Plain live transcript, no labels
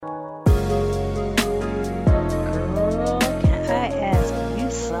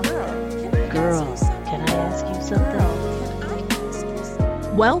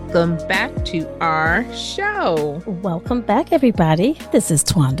Welcome back to our show. Welcome back, everybody. This is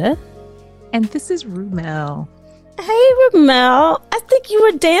Twanda. And this is Rumel. Hey, Rumel. I think you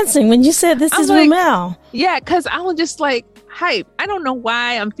were dancing when you said this is Rumel. Yeah, because I was just like, hype. I don't know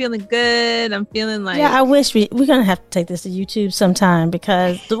why. I'm feeling good. I'm feeling like... Yeah, I wish we're going to have to take this to YouTube sometime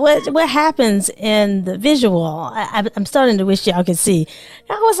because what happens in the visual, I'm starting to wish y'all could see.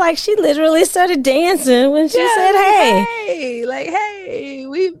 I was like, she literally started dancing when she said, hey. Hey,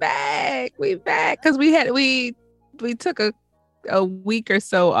 we back. Because we took a week or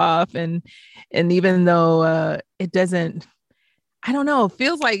so off. And even though it doesn't, I don't know, it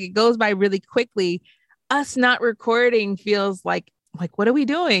feels like it goes by really quickly. Us not recording feels like what are we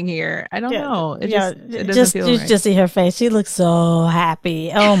doing here? I don't know. It doesn't feel right. Just see her face. She looks so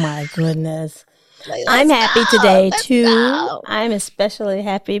happy. Oh my goodness. I'm happy today too. Go. I'm especially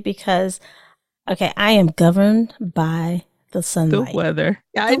happy because I am governed by the sunlight. The weather.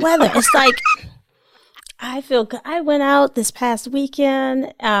 The weather. It's like I feel good. I went out this past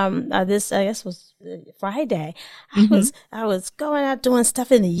weekend. This I guess was Friday. I was going out doing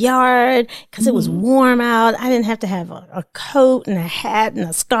stuff in the yard because it was warm out. I didn't have to have a coat and a hat and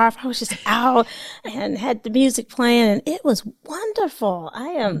a scarf. I was just out and had the music playing, and it was wonderful. I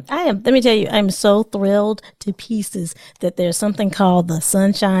am. Let me tell you, I'm so thrilled to pieces that there's something called the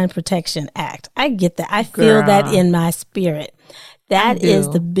Sunshine Protection Act. I get that. I feel that in my spirit. That is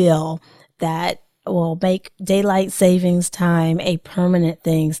the bill that will make daylight savings time a permanent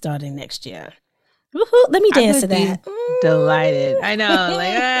thing starting next year. Woohoo, let me dance to that. Delighted. I know.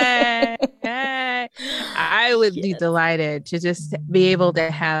 I would be delighted to just be able to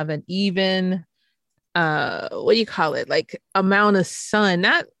have an even, what do you call it? Like amount of sun.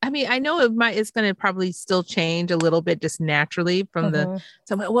 I know it's going to probably still change a little bit just naturally from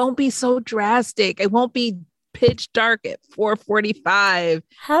so it won't be so drastic. It won't be pitch dark at 4:45.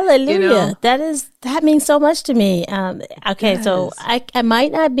 Hallelujah. You know? That means so much to me. Yes. So I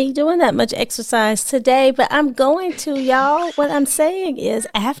might not be doing that much exercise today, but I'm going to, y'all. What I'm saying is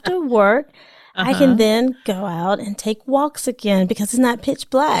after work, I can then go out and take walks again because it's not pitch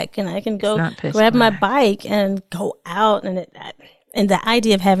black, and I can go grab my bike and go out, and the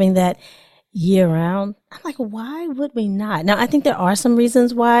idea of having that year round, I'm like, why would we not? Now, I think there are some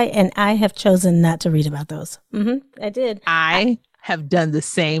reasons why, and I have chosen not to read about those. I did. I have done the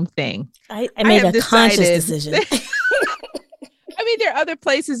same thing. I made a conscious decision. There are other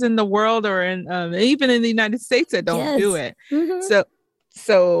places in the world or in even in the United States that don't do it.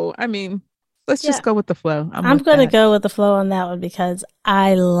 So let's just go with the flow. I'm going to go with the flow on that one because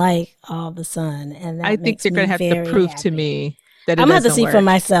I like all the sun, and that I think you're going to have to prove to me that I'm going to have to see for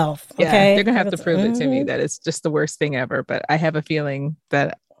myself. Okay, yeah, they're going to have to prove it to me that it's just the worst thing ever. But I have a feeling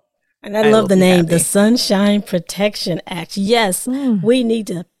that. And I love the name, the Sunshine Protection Act. Yes, we need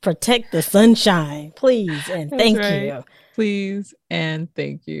to protect the sunshine, please and thank you. Please and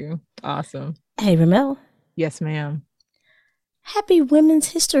thank you. Awesome. Hey, Ramel. Yes, ma'am. Happy Women's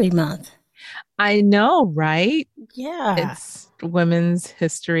History Month. I know, right? Yeah, it's Women's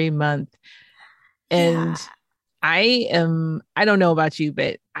History Month, and. I don't know about you,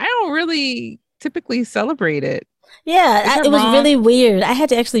 but I don't really typically celebrate it. Yeah, it was really weird. I had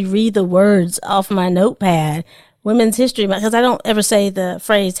to actually read the words off my notepad, Women's History Month, because I don't ever say the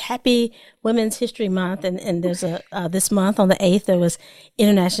phrase Happy Women's History Month. And there's this month on the 8th, there was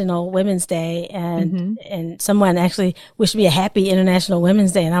International Women's Day, and someone actually wished me a happy International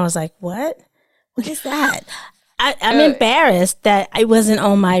Women's Day. And I was like, what? What is that? I'm embarrassed that it wasn't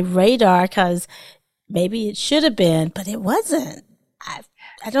on my radar because maybe it should have been, but it wasn't. I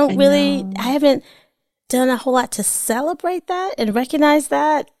haven't done a whole lot to celebrate that and recognize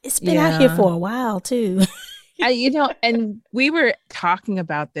that. It's been out here for a while too. And we were talking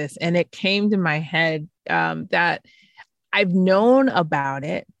about this and it came to my head that I've known about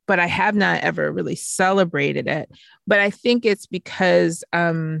it, but I have not ever really celebrated it. But I think it's because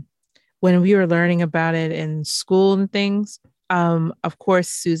when we were learning about it in school and things, of course,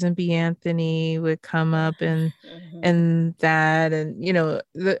 Susan B. Anthony would come up and that, and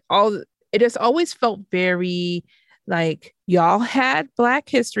it just always felt very like y'all had Black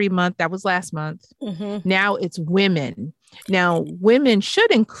History Month. That was last month. Now it's women. Now women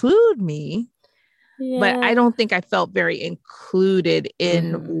should include me, but I don't think I felt very included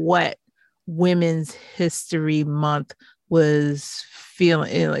in what Women's History Month was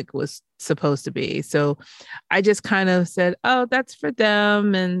feeling like was supposed to be. So I just kind of said, oh, that's for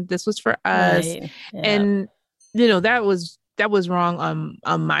them and this was for us. Right. Yeah. And that was wrong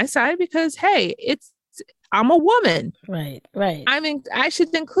on my side because hey, I'm a woman. Right. Right. I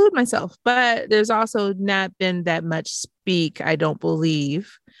should include myself, but there's also not been that much speak, I don't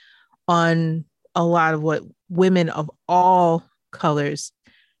believe, on a lot of what women of all colors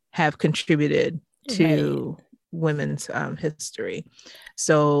have contributed to women's history.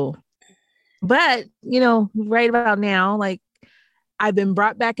 So, but right about now, like, I've been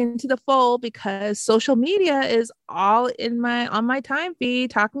brought back into the fold because social media is all on my time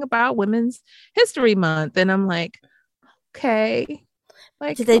feed talking about Women's History Month, and I'm like, okay,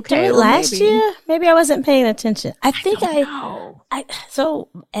 like, did they do it last year? Maybe I wasn't paying attention. I think so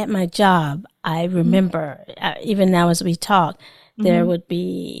at my job, I remember even now as we talk, there would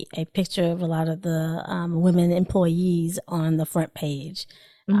be a picture of a lot of the women employees on the front page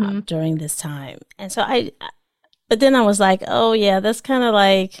during this time. And so but then I was like, oh yeah, that's kind of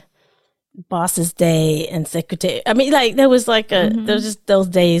like boss's day and secretary. I mean, like there was like there's just those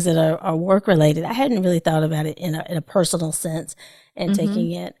days that are work related. I hadn't really thought about it in a personal sense and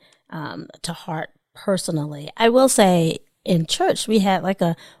taking it to heart personally. I will say in church, we had like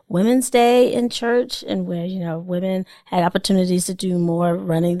a Women's Day in church, and where, women had opportunities to do more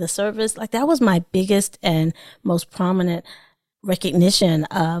running the service. Like that was my biggest and most prominent recognition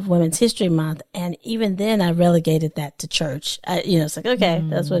of Women's History Month. And even then I relegated that to church. It's like, okay,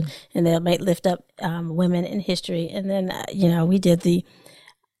 that's what, and they might lift up women in history. And then, we did the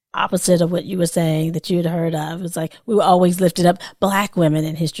opposite of what you were saying that you had heard of. It was like, we were always lifted up Black women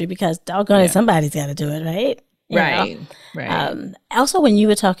in history because doggone it, somebody's got to do it, right? Right. Also, when you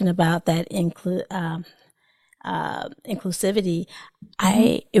were talking about that inclusivity,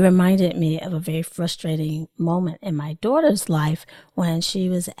 it reminded me of a very frustrating moment in my daughter's life when she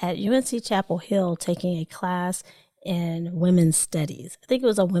was at UNC Chapel Hill taking a class in women's studies. I think it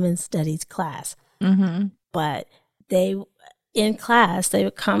was a women's studies class. But in class, they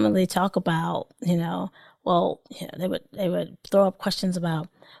would commonly talk about, they would throw up questions about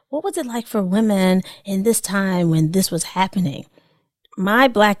what was it like for women in this time when this was happening. My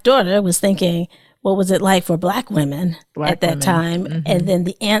Black daughter was thinking, what was it like for Black women at that time? And then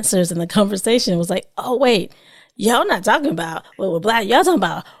the answers in the conversation was like, oh, wait, y'all not talking about what we're Black. Y'all talking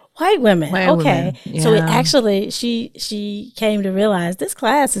about white women. Okay. Yeah. So it actually, she came to realize this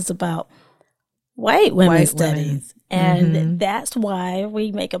class is about white women's studies. And that's why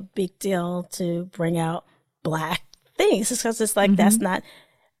we make a big deal to bring out Black things. It's because it's like, that's not,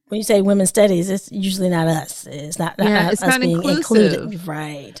 when you say women's studies, it's usually not us. It's not it's us not being included.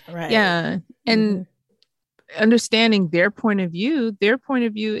 Right. Yeah. And understanding their point of view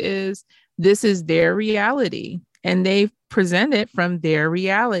is this is their reality and they present it from their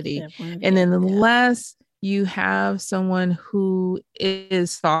reality. And then unless you have someone who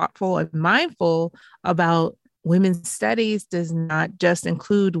is thoughtful and mindful about women's studies does not just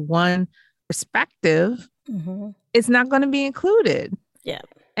include one perspective, it's not going to be included. Yeah.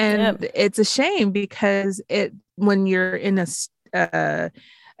 And it's a shame because when you're in a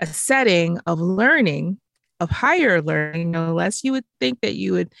setting of learning, of higher learning, unless you would think that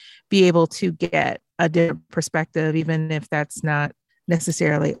you would be able to get a different perspective, even if that's not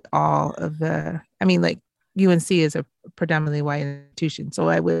necessarily all of like UNC is a predominantly white institution. So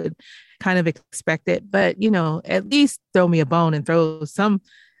I would kind of expect it, but at least throw me a bone and throw some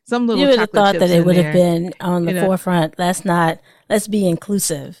little. You would have thought that it would have been on the forefront. Let's be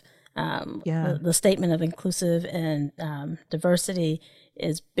inclusive. The statement of inclusive and diversity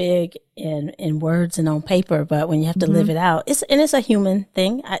is big in words and on paper, but when you have to live it out, it's a human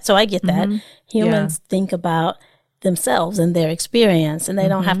thing. So I get that. Humans think about themselves and their experience, and they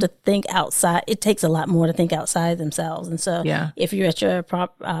don't have to think outside. It takes a lot more to think outside themselves. And so if you're at your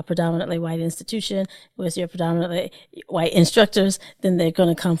predominantly white institution with your predominantly white instructors, then they're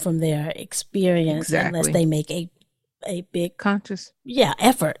going to come from their experience unless they make a big conscious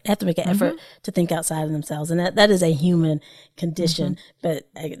effort. They have to make an effort to think outside of themselves, and that is a human condition. But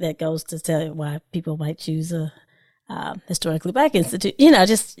that goes to tell you why people might choose a historically Black institute.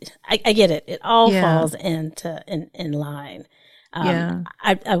 I get it. It all falls in line.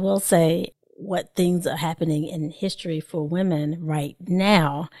 I will say what things are happening in history for women right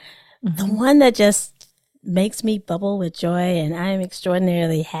now. The one that just makes me bubble with joy and I'm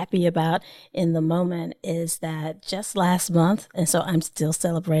extraordinarily happy about in the moment is that just last month, and so I'm still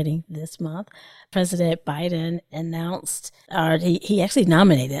celebrating this month, President Biden announced, or he actually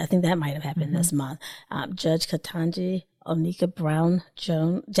nominated, I think that might have happened this month, Judge Ketanji Onika Brown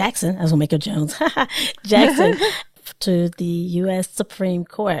Jackson, I was going to make her Jones, Jackson, to the U.S. Supreme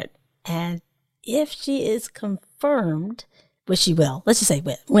Court. And if she is confirmed, which she will. Let's just say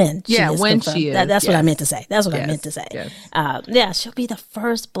when she is when confirmed. she is. That's what I yes. meant to say. That's what I Yes. meant to say. Yes. Yeah, she'll be the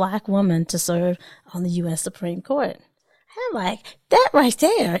first Black woman to serve on the U.S. Supreme Court. I'm like, that right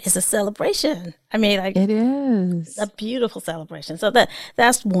there is a celebration. I mean, like, It is a beautiful celebration. So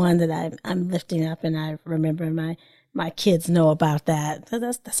that's one that I'm lifting up, and I remember my kids know about that. So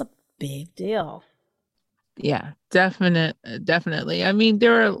that's a big deal. Yeah, definitely. I mean,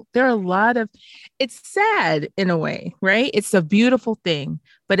 there are a lot of, it's sad in a way, right? It's a beautiful thing,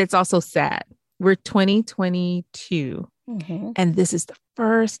 but it's also sad. We're 2022, and this is the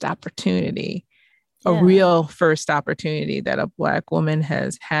first opportunity, a real first opportunity that a Black woman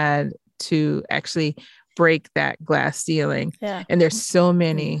has had to actually break that glass ceiling. Yeah. And there's so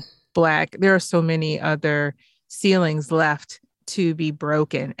many there are so many other ceilings left to be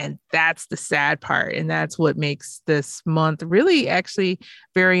broken. And that's the sad part. And that's what makes this month really actually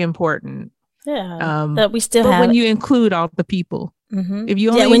very important. Yeah. That we still but have. when you include all the people, if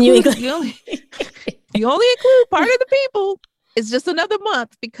you only when include, you only include part of the people, it's just another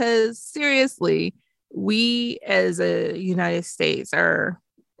month, because seriously, we as a United States are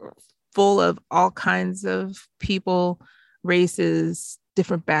full of all kinds of people, races,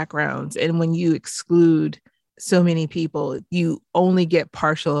 different backgrounds. And when you exclude so many people, you only get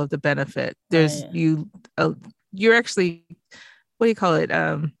partial of the benefit. There's you're actually, what do you call it?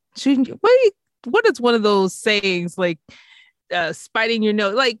 What is one of those sayings, like spiting your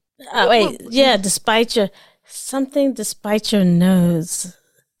nose? Like, despite your nose.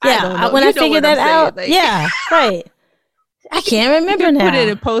 Yeah, when I figured that out. Like, yeah, right. I can't remember now. Put it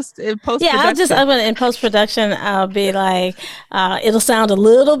in post. Yeah, I'm gonna in post production. I'll be like, it'll sound a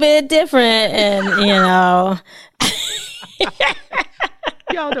little bit different, and y'all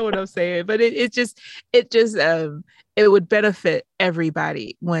know what I'm saying. But it would benefit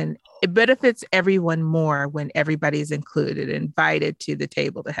everybody when it benefits everyone more when everybody's included, invited to the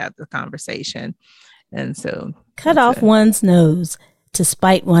table to have the conversation. And so, cut off one's nose to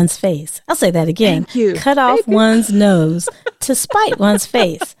spite one's face. I'll say that again. Thank you. Cut off one's nose to spite one's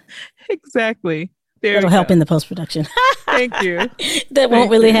face. Exactly. That'll help in the post-production. Thank you. That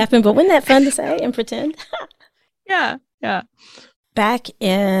won't really happen, but wouldn't that fun to say and pretend? Yeah. Back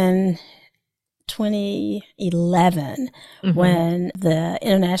in 2011, when the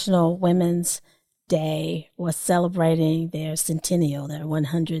International Women's Day was celebrating their centennial, their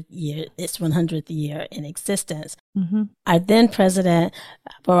 100th year in existence. Our then President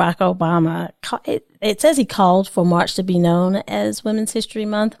Barack Obama, it says he called for March to be known as Women's History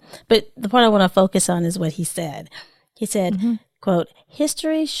Month, but the part I want to focus on is what he said. He said, quote,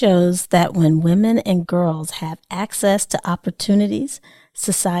 "History shows that when women and girls have access to opportunities,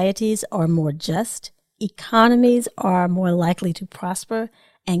 societies are more just, economies are more likely to prosper,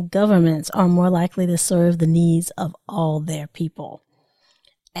 and governments are more likely to serve the needs of all their people."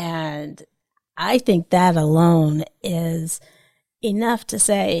 And I think that alone is enough to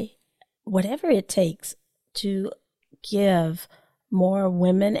say, whatever it takes to give more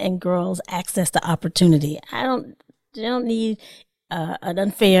women and girls access to opportunity. I don't need an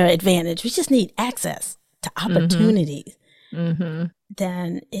unfair advantage. We just need access to opportunities.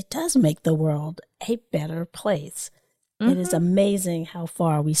 Then it does make the world a better place. It is amazing how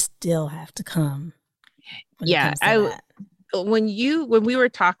far we still have to come. When we were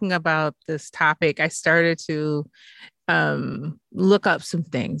talking about this topic, I started to look up some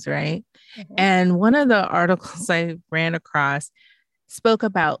things, right? And one of the articles I ran across spoke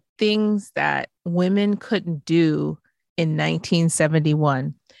about things that women couldn't do in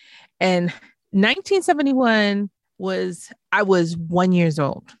 1971. And 1971 I was 1 year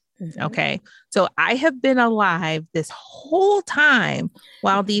old. Okay. So I have been alive this whole time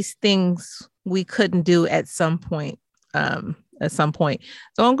while these things we couldn't do at some point. So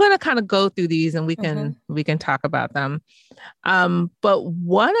I'm going to kind of go through these and we can talk about them. But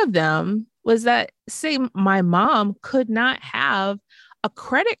one of them was that, say, my mom could not have a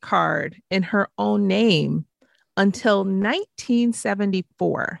credit card in her own name until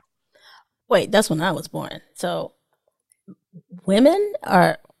 1974. Wait, that's when I was born. So women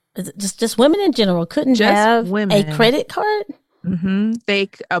are just women in general couldn't have a credit card.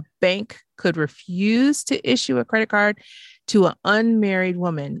 A bank could refuse to issue a credit card to an unmarried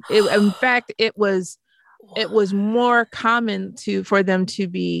woman. In fact, it was more common for them to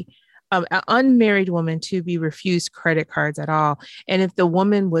be an unmarried woman to be refused credit cards at all. And if the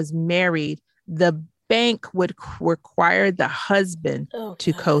woman was married, the bank would require the husband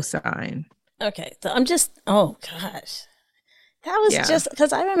to co-sign. Okay, so oh gosh. That was just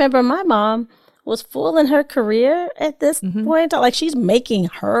because I remember my mom was full in her career at this point. Like, she's making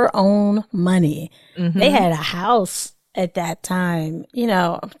her own money. They had a house at that time. You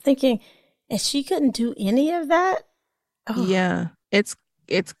know, I'm thinking, and she couldn't do any of that. Oh, Yeah, it's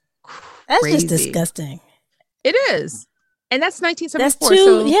that's just crazy. disgusting. It is. And that's That's 1974. too,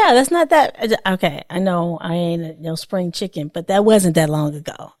 So yeah, that's not that. Okay, I know I ain't a no spring chicken, but that wasn't that long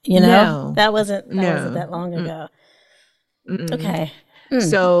ago. You know, no, that wasn't no. that long ago. Mm-mm. Okay. Mm.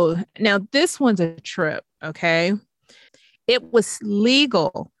 So now this one's a trip. Okay. It was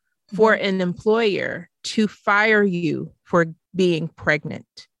legal for Hmm. an employer to fire you for being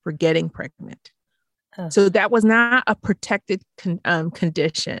pregnant, for getting pregnant. Oh, So that was not a protected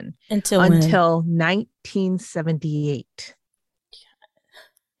condition until when? until 1978.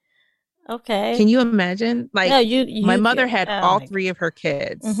 Okay. Can you imagine? Yeah, Like, my you mother can. had Oh all my God. three of her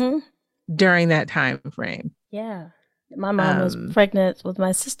kids Mm-hmm. during that time frame. Yeah. My mom was Um, pregnant with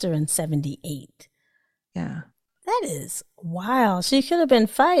my sister in 78. yeah. That is wild. She could have been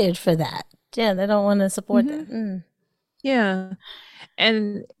fired for that. Yeah, they don't want to support Hmm. that. Mm. Yeah.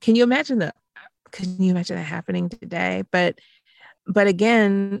 And can you imagine that happening today? But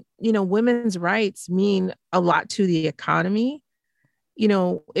again, women's rights mean a lot to the economy.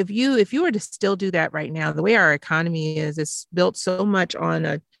 If you were to still do that right now, the way our economy is, it's built so much on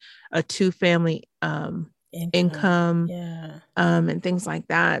a two family Income. income, Yeah. and things like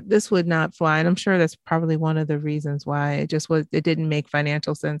that. This would not fly. And I'm sure that's probably one of the reasons why it didn't make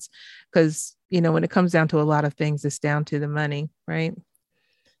financial sense. Because, when it comes down to a lot of things, it's down to the money, right?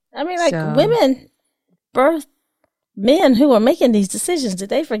 I mean, like So women birth men who are making these decisions. Did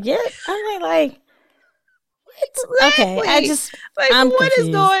they forget? I mean, like, what? Okay, exactly. Like, I'm what is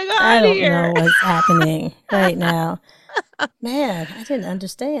confused. going I on don't know here? what's happening right now. Man, I didn't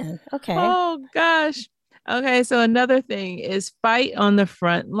understand. Okay. Oh gosh. Okay, so another thing is fight on the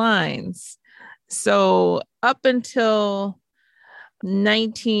front lines. So up until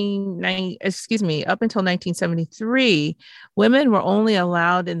 1973, women were only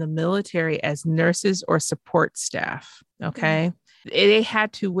allowed in the military as nurses or support staff. Mm. Okay. They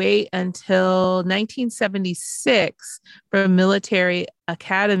had to wait until 1976 for military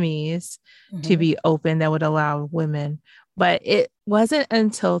academies to Hmm. be open that would allow women. But it wasn't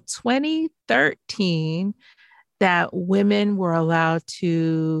until 2013 that women were allowed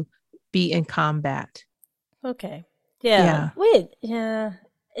to be in combat. Okay. Yeah. Yeah. Wait. Yeah.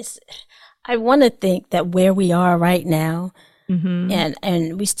 It's. I want to think that where we are right now, Mm-hmm.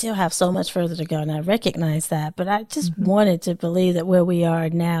 and we still have so much further to go, and I recognize that. But I just Mm-hmm. wanted to believe that where we are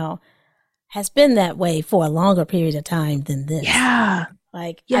now has been that way for a longer period of time than this. Yeah.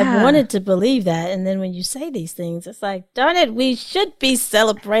 Like I Yeah. wanted to believe that, and then when you say these things, it's like, darn it, we should be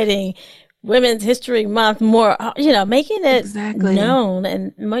celebrating Women's History Month more. Making it Exactly. known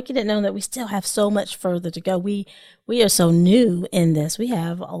and making it known that we still have so much further to go. We are so new in this. We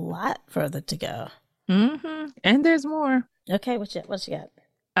have a lot further to go. Mm-hmm. And there's more. Okay, what you got?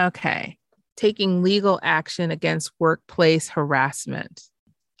 Okay. Taking legal action against workplace harassment.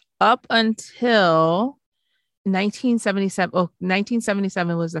 Up until 1977,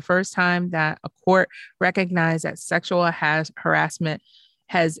 1977 was the first time that a court recognized that sexual harassment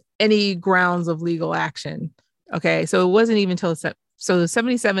has any grounds of legal action. Okay. So it wasn't even until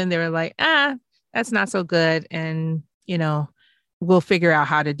 77 they were like, that's not so good. And, we'll figure out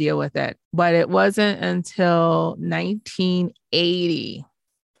how to deal with it. But it wasn't until 1980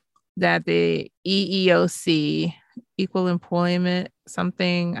 that the EEOC, equal employment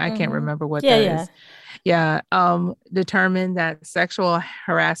something, I can't Mm-hmm. remember what Yeah, that yeah. is. Yeah, determined that sexual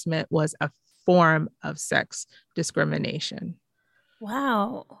harassment was a form of sex discrimination.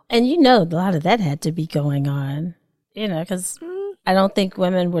 Wow. And a lot of that had to be going on, because Mm, I don't think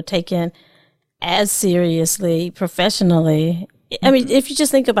women were taken as seriously professionally. I mean, mhm, if you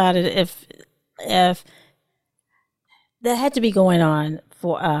just think about it, if that had to be going on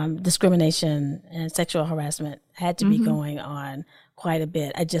for discrimination and sexual harassment had to be mhm. going on quite a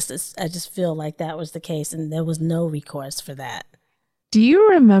bit. I just feel like that was the case, and there was no recourse for that. Do you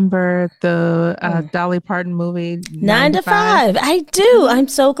remember the Mm. Dolly Parton movie Nine Nine to to Five? five. I do. Mhm. I'm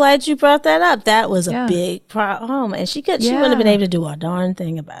so glad you brought that up. That was a Yeah, big problem, and she wouldn't have been yeah, able to do a darn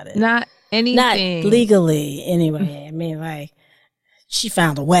thing about it. not Not anything. legally, anyway. I mean, like she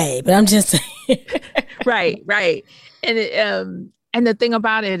found a way, but I'm just saying. Right, right. And the thing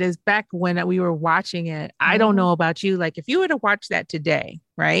about it is, back when we were watching it, I don't Mm-hmm. know about you, like if you were to watch that today,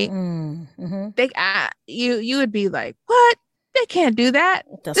 right? Mm-hmm. You would be like, what? They can't do that.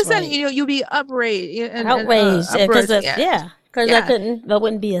 That's This and right. you'd be upraised and Outraged because uproars. of Yeah, yeah, because yeah. that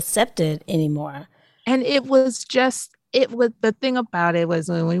wouldn't be accepted anymore. And it was the thing about it was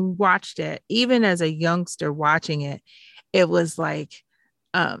when we watched it, even as a youngster watching it was like,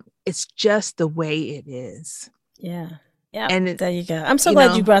 it's just the way it is. Yeah. Yep, And it, there you go. I'm so you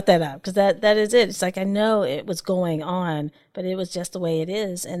glad you know, brought that up because that is it. It's like I know it was going on, but it was just the way it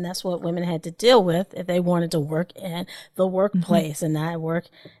is, and that's what women had to deal with if they wanted to work in the mhm, workplace and not work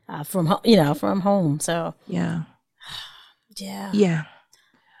from home, from home. So yeah, yeah, yeah.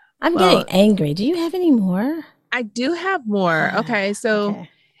 I'm getting Well, angry. Do you have any more? I do have more. Okay, so Okay.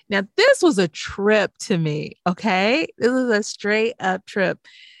 now this was a trip to me. Okay, this was a straight up trip.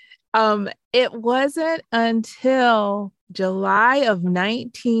 It wasn't until July of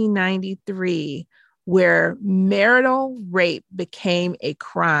 1993 where marital rape became a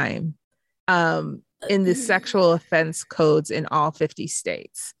crime in the sexual offense codes in all 50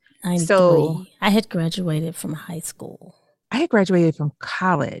 states. So 93. I had graduated from high school. I had graduated from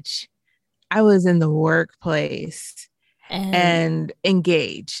college. I was in the workplace And and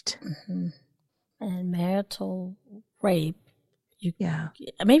engaged. mhm, and marital rape. You Yeah.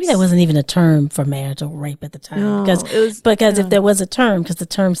 maybe there wasn't even a term for marital rape at the time because No, it was, if there was a term, because the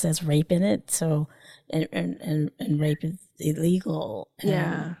term says rape in it, so and rape is illegal.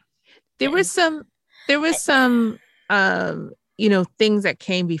 yeah. There was And some, there was some, things that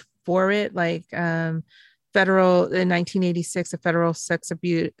came before it, like federal in 1986, the Federal Sex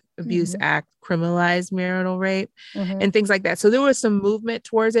Abuse mhm, Act criminalized marital rape mhm. and things like that. So there was some movement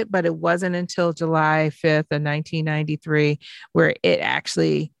towards it, but it wasn't until July 5th of 1993 where it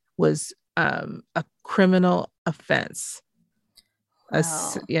actually was a criminal offense,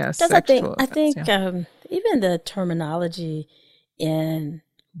 Wow. Because sexual I offense. think Yeah. even the terminology in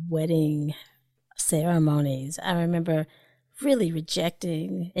wedding ceremonies, I remember really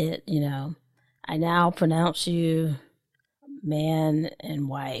rejecting it. I now pronounce you man and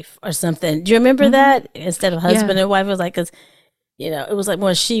wife or something. Do you remember Mm-hmm. that instead of Yeah. husband and wife? It was like, because it was like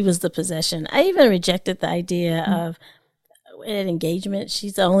more she was the possession. I even rejected the idea Mm. of at engagement,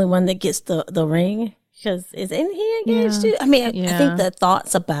 she's the only one that gets the ring because isn't he engaged Yeah. too? I mean, I think Yeah. the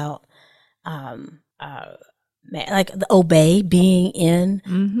thoughts about um like the obey being in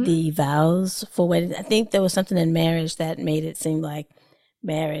Mm-hmm. the vows for wedding. I think there was something in marriage that made it seem like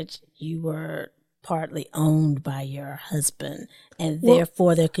marriage you were partly owned by your husband and Well,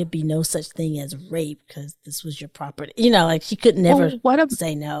 therefore there could be no such thing as rape because this was your property, like she could never well,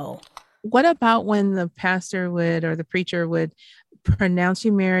 say no. what about when the pastor would or the preacher would pronounce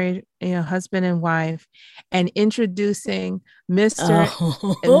you married, husband and wife, and introducing Mr.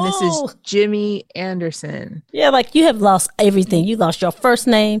 and Mrs. Oh. Jimmy Anderson? Yeah, like you have lost everything. You lost your first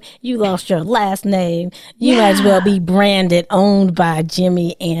name, you lost your last name. You might as well Yeah. be branded, owned by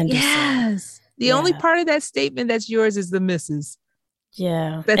Jimmy Anderson. Yes. The only Yeah, part of that statement that's yours is the Mrs.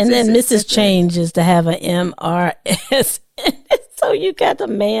 yeah. That's And then it. Mrs. That's it. changes to have an MRS. So you got the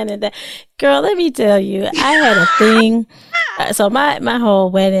man in that. Girl, let me tell you, I had a thing. So my whole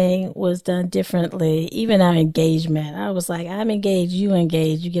wedding was done differently. Even our engagement, I was like, I'm engaged, you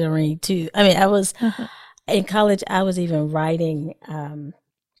engaged, you get a ring too. I mean, I was Uh-huh. in college. I was even writing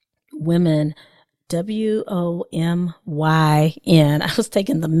women WOMYN. I was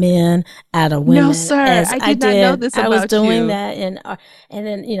taking the men out of No, women sir. as I I did not know did. this I was about doing you. that, and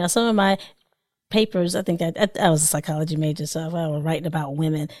then some of my papers. I think I was a psychology major, so I was writing about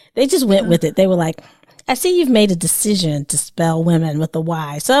women. They just went with it. They were like, "I see you've made a decision to spell women with a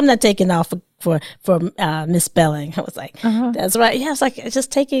Y, so I'm not taking off for misspelling." I was like, Uh-huh. "That's right." Yeah, I was like,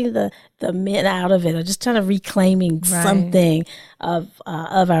 just taking the men out of it, or just trying to reclaiming Right. something of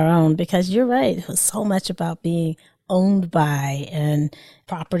our own. Because you're right, it was so much about being owned by and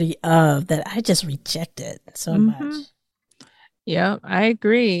property of that I just rejected so Mm-hmm. much. Yeah, I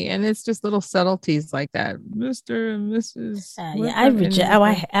agree. And it's just little subtleties like that. Mr. and Mrs. Yeah, Whatever. And you're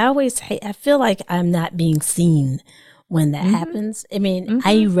like, I always hate. I feel like I'm not being seen when that mm-hmm, happens. I mean, mm-hmm.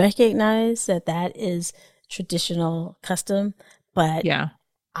 I recognize that is traditional custom, but Yeah.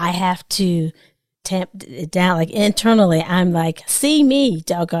 I have to tamp it down. Like internally, I'm like, see me,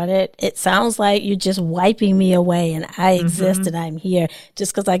 doggone it. It sounds like you're just wiping me away, and I exist Mm-hmm. and I'm here.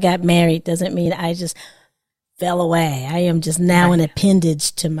 Just because I got married doesn't mean I just fell away. I am just now an Right.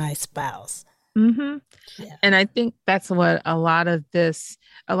 appendage to my spouse. Mm-hmm. Yeah. And I think that's what a lot of these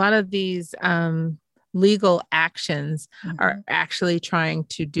legal actions Mm-hmm. are actually trying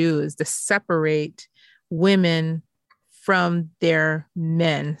to do is to separate women from their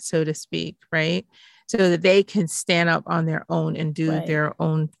men, so to speak, right? So that they can stand up on their own and do Right. their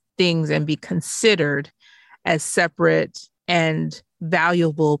own things and be considered as separate and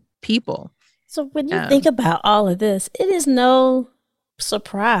valuable people. So when you think Um, about all of this, it is no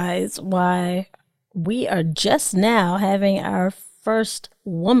surprise why we are just now having our first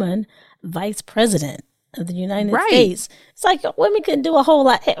woman vice president. of the United Right. States. It's like women couldn't do a whole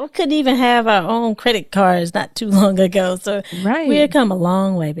lot. We couldn't even have our own credit cards not too long ago. So Right. we've come a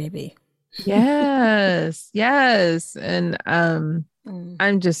long way, baby. Yes. Yes. And I'm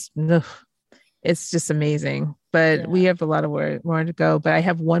just, ugh, it's just amazing. But we have a lot of more to go. But I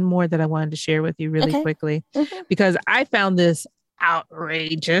have one more that I wanted to share with you really quickly because I found this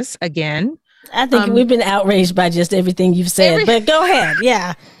outrageous again. I think we've been outraged by just everything you've said, but go ahead.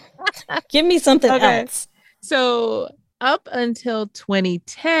 Yeah. Give me something else. So up until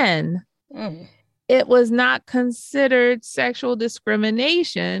 2010, it was not considered sexual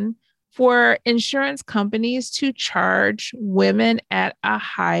discrimination for insurance companies to charge women at a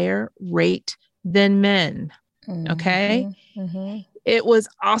higher rate than men. Okay. It was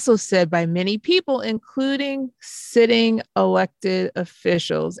also said by many people, including sitting elected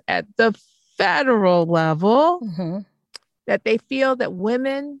officials at the federal level, that they feel that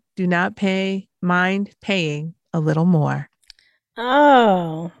women do not mind paying a little more.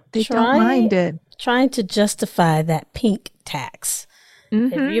 Oh, they don't mind it. Trying to justify that pink tax.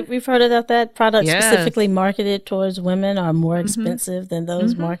 We've heard about that. Products specifically marketed towards women are more expensive than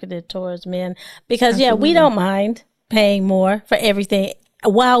those marketed towards men. Because, we don't mind paying more for everything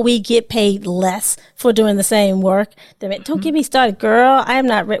while we get paid less for doing the same work. Don't get me started, girl. I am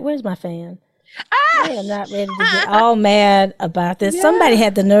not ready. Where's my fan? I am not ready to get all mad about this. Yeah. Somebody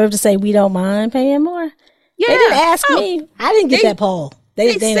had the nerve to say we don't mind paying more. Yeah. They didn't ask me. I didn't get that poll.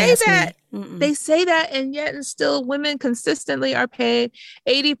 They say that. They say that, and yet and still women consistently are paid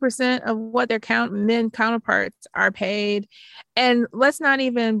 80% of what their men counterparts are paid. And let's not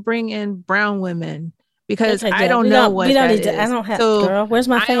even bring in brown women because I don't know what that is. I don't have, girl, where's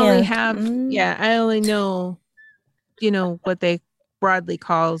my fan? I only have, I only know, what they broadly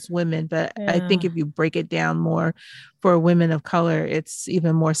calls women, but I think if you break it down more for women of color, it's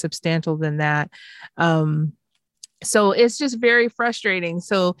even more substantial than that. So it's just very frustrating.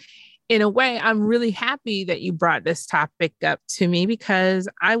 So in a way, I'm really happy that you brought this topic up to me because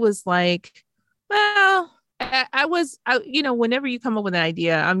I was like, well, whenever you come up with an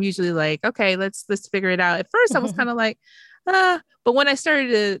idea, I'm usually like, okay, let's figure it out. At first I was kind of like, but when I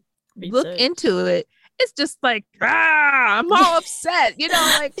started to look into it, it's just like, I'm all upset,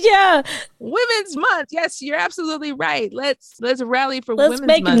 Women's Month. Yes, you're absolutely right. Let's rally for Women's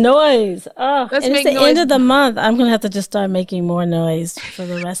Month. Let's make noise. It's the end of the month. I'm going to have to just start making more noise for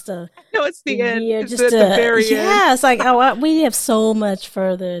the rest of no, it's the end. year. It's at the very end. Yeah, it's like, we have so much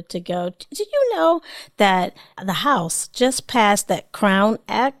further to go. Do you know that the House just passed that Crown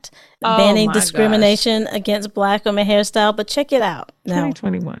Act banning discrimination against Black women hairstyle? But check it out. Now,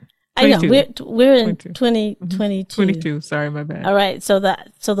 2021. I know we're in 2022. 22. Sorry, my bad. All right, so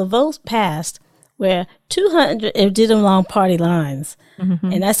the votes passed where 200. It did along party lines,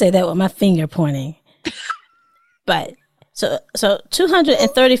 and I say that with my finger pointing. But so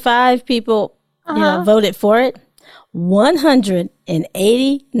 235 people, voted for it.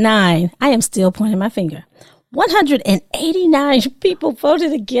 189. I am still pointing my finger. 189 people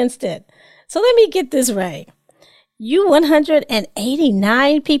voted against it. So let me get this right. You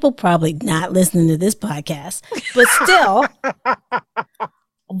 189 people, probably not listening to this podcast, but still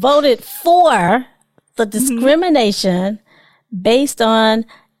voted for the discrimination based on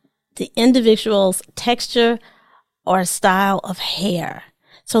the individual's texture or style of hair.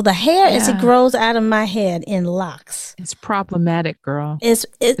 So the hair, as it grows out of my head in locks. It's problematic, girl. It's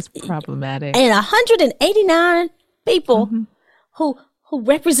problematic. And 189 people who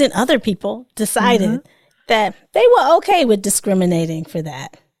represent other people decided that they were okay with discriminating for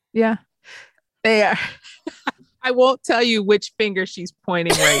that. Yeah, they are. I won't tell you which finger she's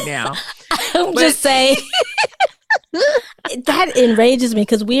pointing right now. I'm just saying. That enrages me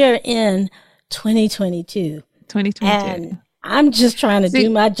because we are in 2022. 2022. And I'm just trying to do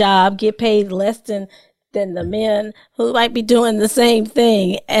my job, get paid less than the men who might be doing the same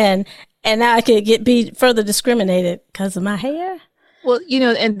thing. And now I could be further discriminated because of my hair. Well,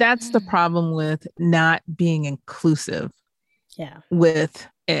 and that's the problem with not being inclusive with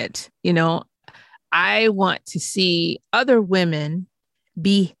it. I want to see other women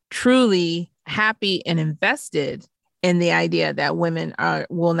be truly happy and invested in the idea that women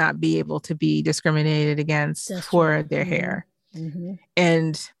will not be able to be discriminated against for their hair.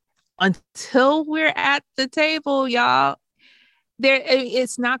 And until we're at the table, y'all,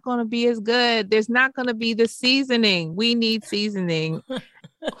 it's not going to be as good. There's not going to be the seasoning. We need seasoning.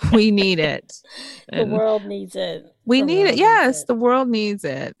 We need it. The world needs it. We need it. Yes, the world needs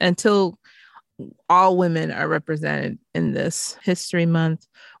it until all women are represented in this History Month,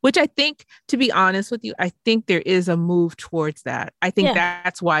 which I think, to be honest with you, I think there is a move towards that. I think Yeah.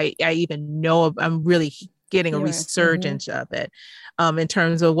 that's why I even know I'm really getting a You're, mm-hmm. resurgence of it, in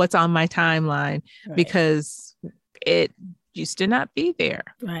terms of what's on my timeline, Right. because it used to not be there.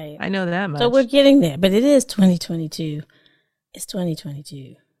 Right. I know that So we're much. getting there, but it is 2022. It's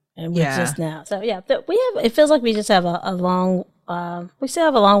 2022, and we're Yeah. just now. So yeah, it feels like we just have a long. We still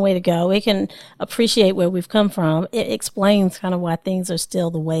have a long way to go. We can appreciate where we've come from. It explains kind of why things are still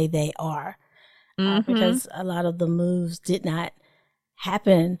the way they are, Mm-hmm. because a lot of the moves did not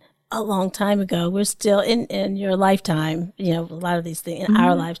happen a long time ago. We're still in your lifetime. You know, a lot of these things in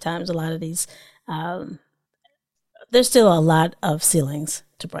our Mm-hmm. lifetimes. A lot of these. Um, there's still a lot of ceilings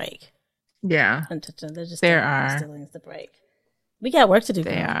to break. Yeah. And there's just still There a lot of are. ceilings to break. We got work to do,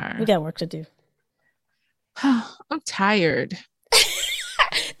 They girl. We are. got work to do. I'm tired.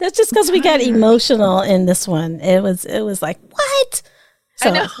 That's just I'm because we got tired. emotional in this one. It was like, what? I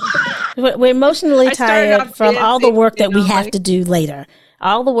So know. we're emotionally I started tired off from all the dancing, work that we I'm have like, to do later.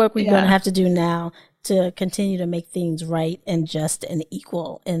 All the work we're going to yeah. have to do now to continue to make things right and just and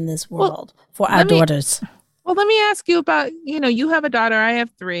equal in this Well, world for our let me daughters. let me ask you about, you have a daughter, I have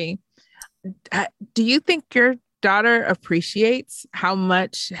three. Do you think your daughter appreciates how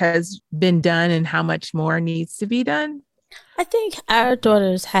much has been done and how much more needs to be done? I think our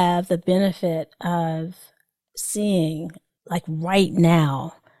daughters have the benefit of seeing, like right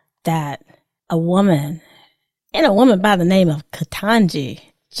now, that a woman and a woman by the name of Ketanji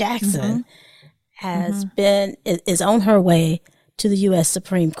Mm-hmm. Jackson Mm-hmm. is on her way to the U.S.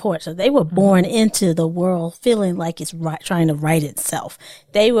 Supreme Court. So they were born Mm-hmm. into the world feeling like it's right, trying to right itself.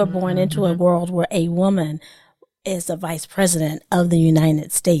 They were born into a Mm-hmm. world where a woman is the vice president of the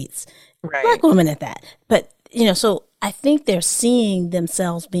United States, black Right. woman at that. But so I think they're seeing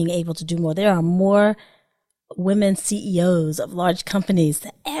themselves being able to do more. There are more women CEOs of large companies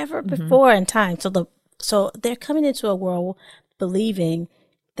than ever Mm-hmm. before in time. So they're coming into a world believing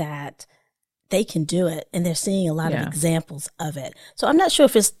that they can do it, and they're seeing a lot of Yeah. examples of it. So I'm not sure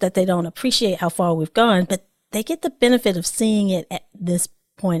if it's that they don't appreciate how far we've gone, but they get the benefit of seeing it at this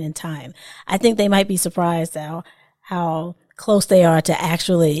point in time. I think they might be surprised how close they are to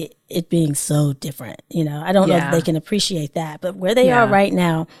actually it being so different. I don't know that they Yeah. can appreciate that, but where they are Yeah. right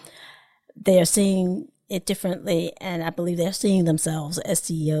now, they are seeing it differently, and I believe they're seeing themselves as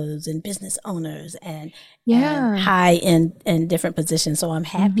CEOs and business owners and Yeah. high in different positions. So I'm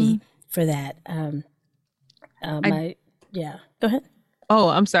Mm-hmm. happy for that. I My Yeah, go ahead. Oh,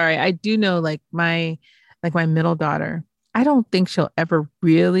 I'm sorry. I do know, like my middle daughter. I don't think she'll ever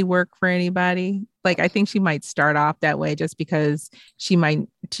really work for anybody. Like I think she might start off that way just because she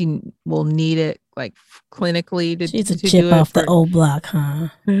will need it, like clinically, to She's a to do chip it off the for. old block, huh?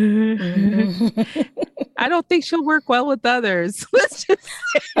 Hmm. I don't think she'll work well with others. Let's just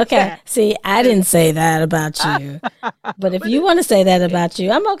say Okay. that. See, I didn't say that about you, but if But you want to say that it, about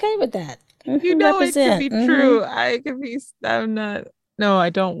you, I'm okay with that. it could Represent. be true. I could be. I'm not. No, I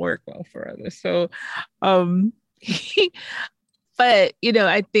don't work well for others. So, um, but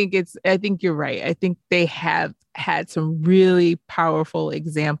I think you're right. I think they have had some really powerful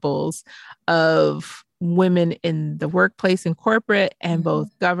examples of women in the workplace and corporate and Hmm.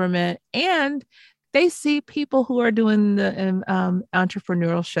 both government, and they see people who are doing the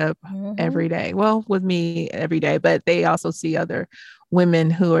entrepreneurship Hmm. every day. Well, with me every day, but they also see other women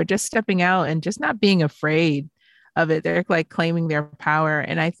who are just stepping out and just not being afraid of it. They're like claiming their power,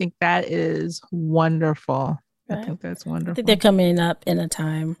 and I think that is wonderful. I Right. think that's I think they're wonderful. coming up in a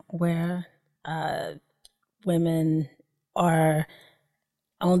time where uh, women are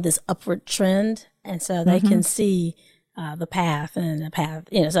on this upward trend, and so they Mm-hmm. can see the path and the path.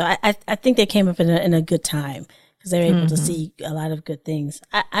 So I think they came up in a good time because they're able to Mm-hmm. see a lot of good things.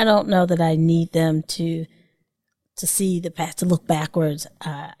 I don't know that I need them to see the past, to look backwards.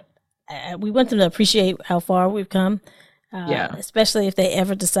 We want them to appreciate how far we've come. Yeah. Especially if they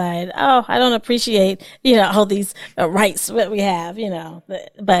ever decide, oh, I don't appreciate, all these rights that we have,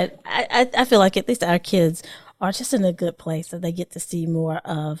 But I feel like at least our kids are just in a good place that they get to see more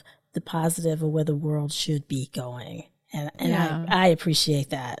of the positive of where the world should be going. And Yeah. I appreciate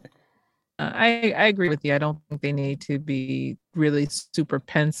that. I agree with you. I don't think they need to be really super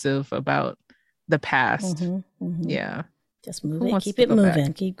pensive about the past. Hmm. Hmm. Yeah. Just move Who it, wants keep to it go back?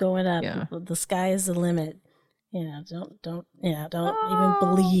 moving, keep going up. Yeah. The sky is the limit. Don't even Oh.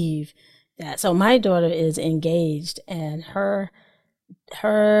 believe that. So my daughter is engaged, and her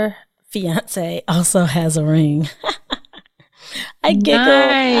fiance also has a ring. I giggle.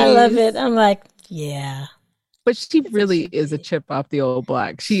 I love it. Nice. I'm like, yeah. But she really is a chip off the old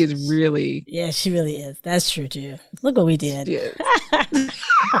block. She is really. Yeah, she really is. That's true too. Look what we did. Yes.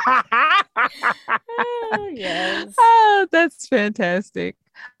 Oh, yes. Oh, that's fantastic.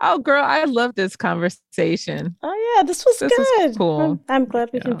 Oh, girl, I love this conversation. Oh yeah, this was good. Is cool. I'm glad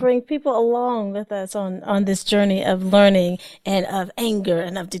we can bring people along with us on this journey of learning and of anger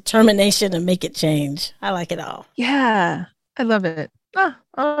and of determination to make it change. I like it all. Yeah, I love it. Oh,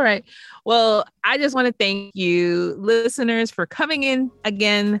 all right. Well, I just want to thank you, listeners, for coming in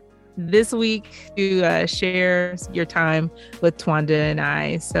again this week to share your time with Twanda and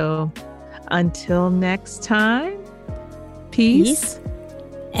I. So until next time, peace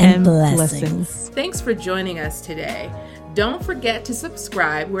and blessings. Thanks for joining us today. Don't forget to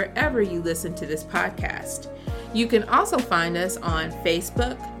subscribe wherever you listen to this podcast. You can also find us on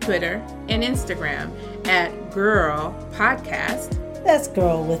Facebook, Twitter, and Instagram at Girl Podcast. That's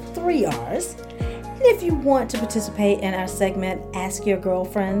girl with 3 R's. And if you want to participate in our segment, Ask Your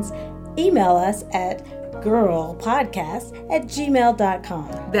Girlfriends, email us at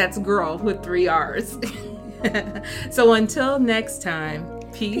girlpodcast@gmail.com. That's girl with 3 R's. So until next time,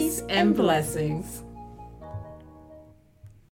 peace and blessings.